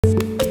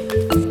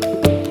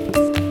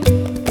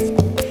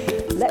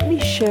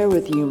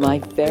with you my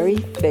very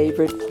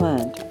favorite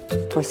plant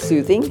for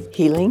soothing,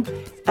 healing,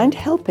 and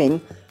helping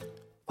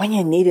when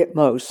you need it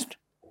most.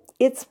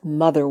 It's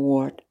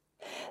motherwort,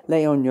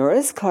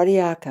 Leonurus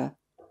cardiaca.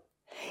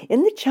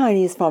 In the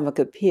Chinese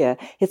pharmacopoeia,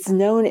 it's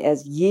known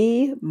as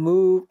Yi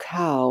Mu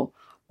Cow,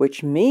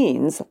 which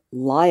means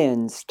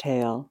lion's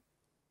tail.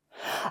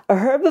 A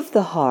herb of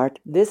the heart,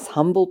 this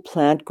humble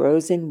plant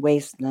grows in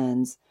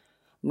wastelands.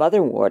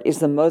 Motherwort is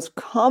the most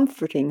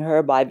comforting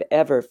herb I've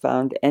ever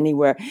found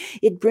anywhere.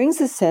 It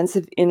brings a sense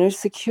of inner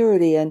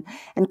security and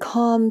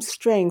calm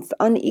strength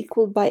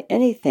unequaled by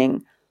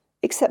anything,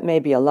 except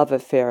maybe a love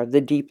affair of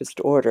the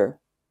deepest order.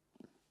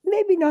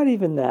 Maybe not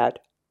even that.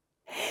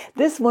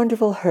 This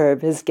wonderful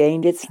herb has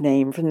gained its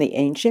name from the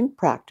ancient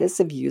practice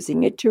of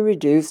using it to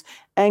reduce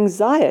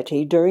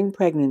anxiety during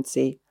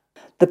pregnancy.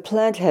 The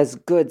plant has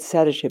good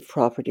sedative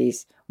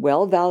properties,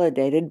 well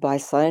validated by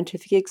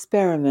scientific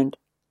experiment.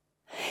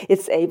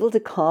 It's able to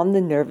calm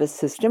the nervous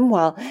system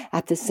while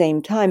at the same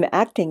time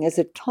acting as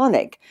a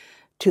tonic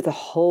to the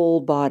whole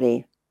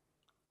body.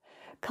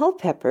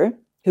 Culpeper,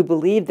 who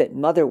believed that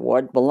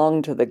motherwort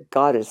belonged to the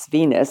goddess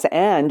Venus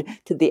and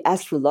to the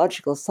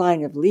astrological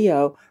sign of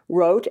Leo,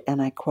 wrote,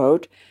 and I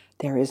quote,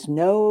 "There is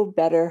no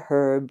better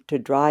herb to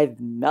drive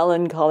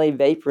melancholy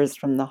vapors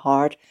from the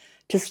heart,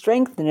 to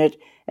strengthen it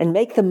and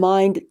make the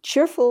mind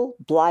cheerful,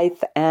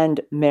 blithe,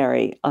 and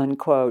merry,"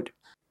 unquote.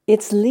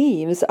 Its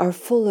leaves are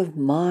full of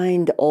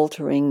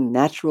mind-altering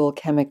natural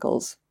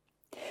chemicals.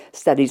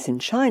 Studies in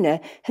China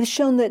have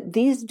shown that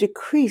these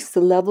decrease the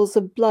levels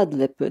of blood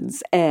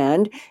lipids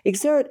and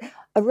exert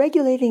a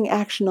regulating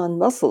action on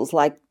muscles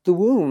like the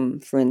womb,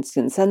 for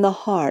instance, and the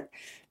heart,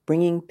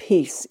 bringing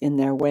peace in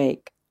their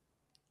wake.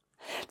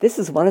 This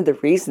is one of the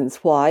reasons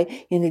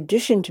why, in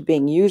addition to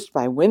being used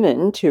by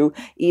women to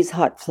ease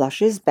hot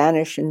flushes,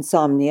 banish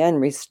insomnia,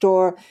 and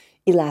restore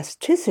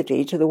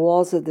elasticity to the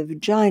walls of the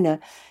vagina,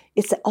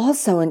 it's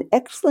also an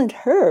excellent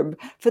herb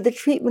for the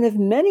treatment of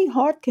many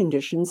heart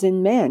conditions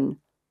in men.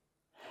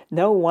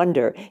 No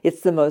wonder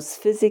it's the most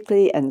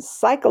physically and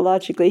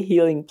psychologically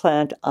healing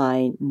plant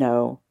I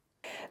know.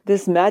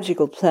 This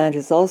magical plant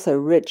is also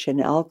rich in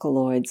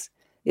alkaloids.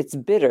 It's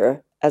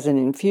bitter as an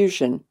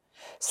infusion,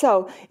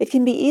 so it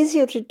can be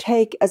easier to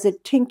take as a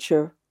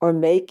tincture or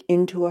make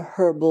into a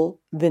herbal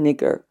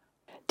vinegar.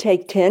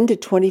 Take 10 to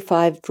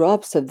 25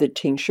 drops of the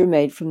tincture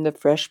made from the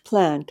fresh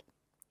plant,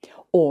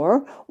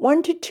 or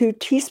 1 to 2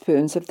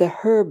 teaspoons of the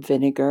herb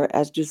vinegar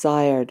as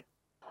desired.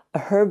 A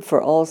herb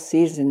for all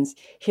seasons,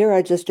 here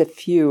are just a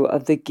few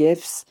of the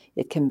gifts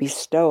it can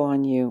bestow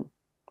on you.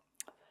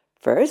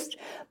 First,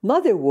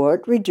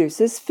 motherwort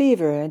reduces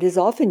fever and is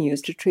often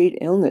used to treat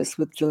illness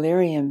with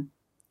delirium.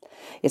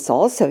 It's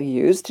also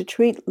used to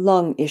treat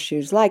lung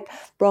issues like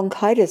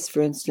bronchitis,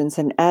 for instance,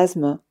 and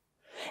asthma,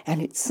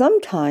 and it's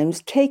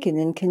sometimes taken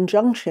in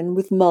conjunction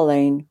with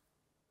mullein.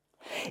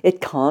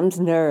 It calms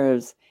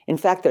nerves. In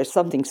fact, there's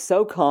something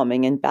so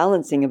calming and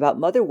balancing about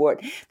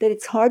motherwort that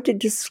it's hard to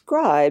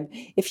describe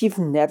if you've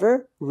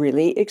never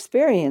really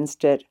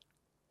experienced it.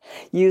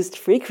 Used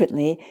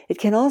frequently, it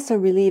can also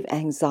relieve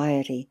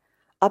anxiety,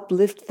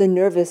 uplift the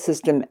nervous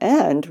system,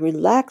 and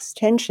relax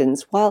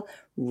tensions while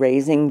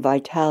raising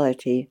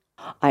vitality.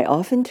 I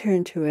often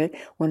turn to it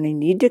when I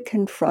need to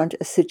confront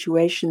a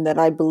situation that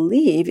I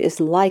believe is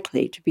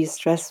likely to be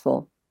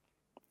stressful.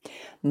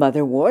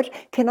 Motherwort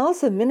can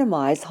also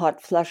minimize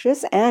hot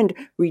flushes and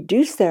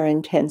reduce their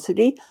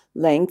intensity,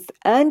 length,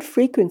 and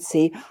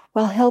frequency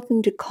while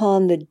helping to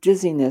calm the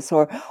dizziness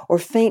or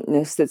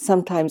faintness that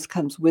sometimes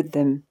comes with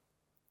them.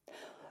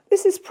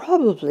 This is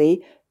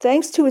probably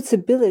thanks to its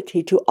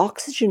ability to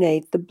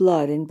oxygenate the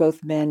blood in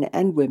both men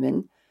and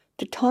women,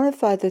 to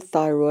tonify the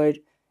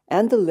thyroid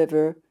and the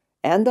liver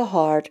and the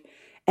heart,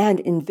 and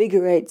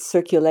invigorate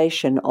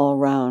circulation all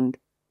round.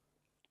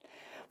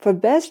 For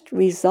best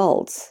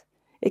results,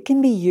 it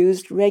can be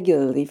used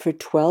regularly for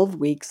 12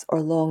 weeks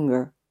or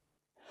longer,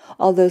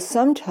 although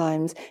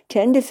sometimes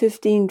 10 to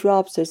 15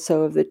 drops or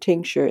so of the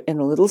tincture in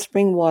a little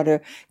spring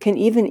water can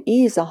even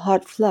ease a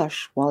hot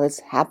flush while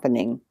it's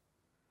happening.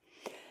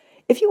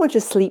 If you want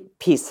to sleep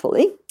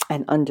peacefully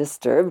and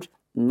undisturbed,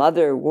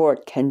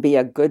 motherwort can be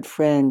a good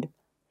friend.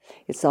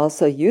 It's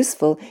also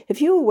useful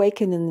if you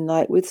awaken in the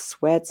night with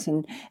sweats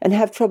and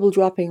have trouble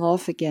dropping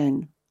off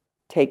again.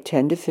 Take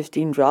 10 to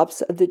 15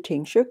 drops of the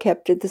tincture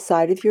kept at the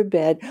side of your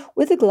bed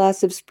with a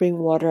glass of spring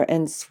water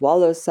and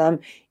swallow some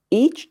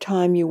each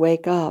time you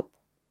wake up.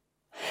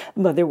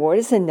 Motherwort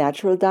is a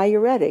natural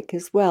diuretic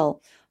as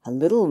well. A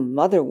little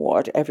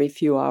motherwort every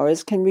few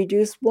hours can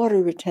reduce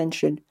water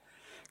retention.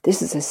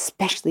 This is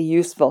especially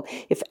useful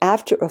if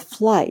after a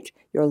flight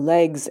your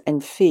legs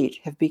and feet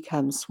have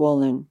become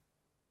swollen.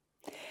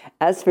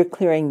 As for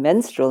clearing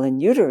menstrual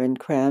and uterine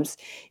cramps,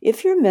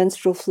 if your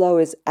menstrual flow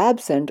is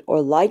absent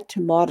or light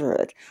to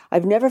moderate,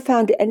 I've never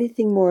found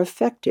anything more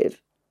effective.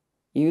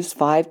 Use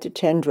 5 to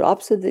 10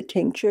 drops of the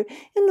tincture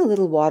in a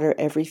little water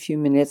every few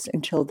minutes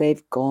until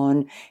they've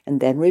gone,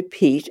 and then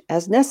repeat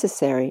as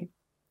necessary.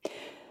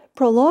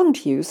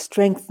 Prolonged use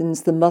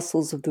strengthens the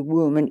muscles of the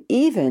womb and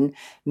even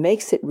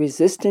makes it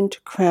resistant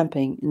to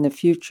cramping in the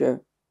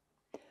future.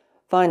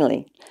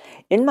 Finally,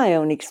 in my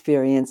own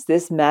experience,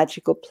 this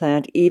magical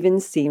plant even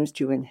seems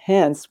to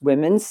enhance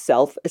women's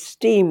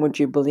self-esteem, would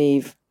you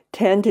believe?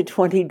 10 to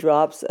 20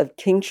 drops of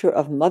tincture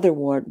of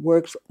motherwort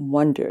works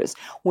wonders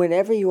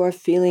whenever you are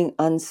feeling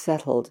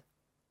unsettled.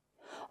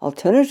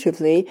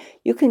 Alternatively,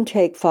 you can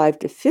take 5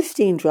 to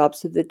 15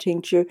 drops of the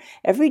tincture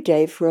every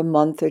day for a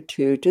month or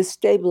two to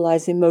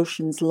stabilize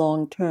emotions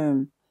long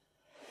term.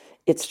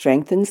 It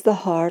strengthens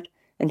the heart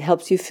and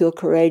helps you feel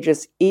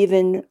courageous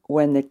even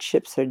when the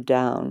chips are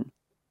down.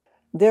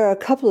 There are a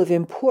couple of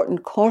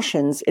important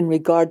cautions in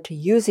regard to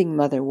using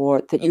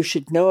motherwort that you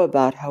should know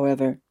about,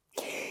 however.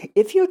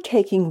 If you're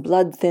taking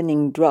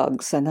blood-thinning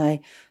drugs, and I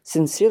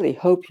sincerely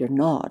hope you're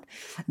not,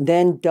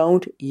 then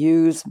don't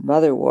use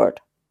motherwort.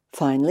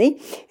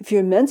 Finally, if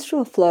your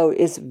menstrual flow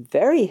is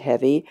very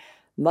heavy,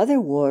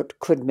 motherwort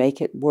could make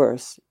it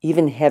worse,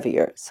 even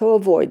heavier, so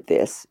avoid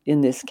this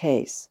in this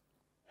case.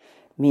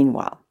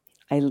 Meanwhile,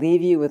 I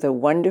leave you with a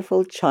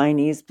wonderful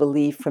Chinese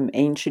belief from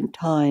ancient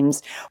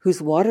times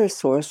whose water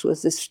source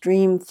was a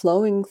stream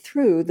flowing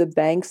through the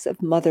banks of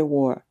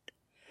motherwort.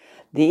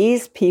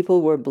 These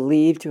people were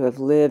believed to have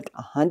lived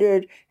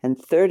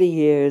 130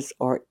 years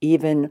or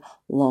even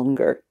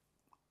longer.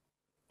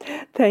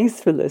 Thanks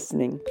for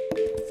listening.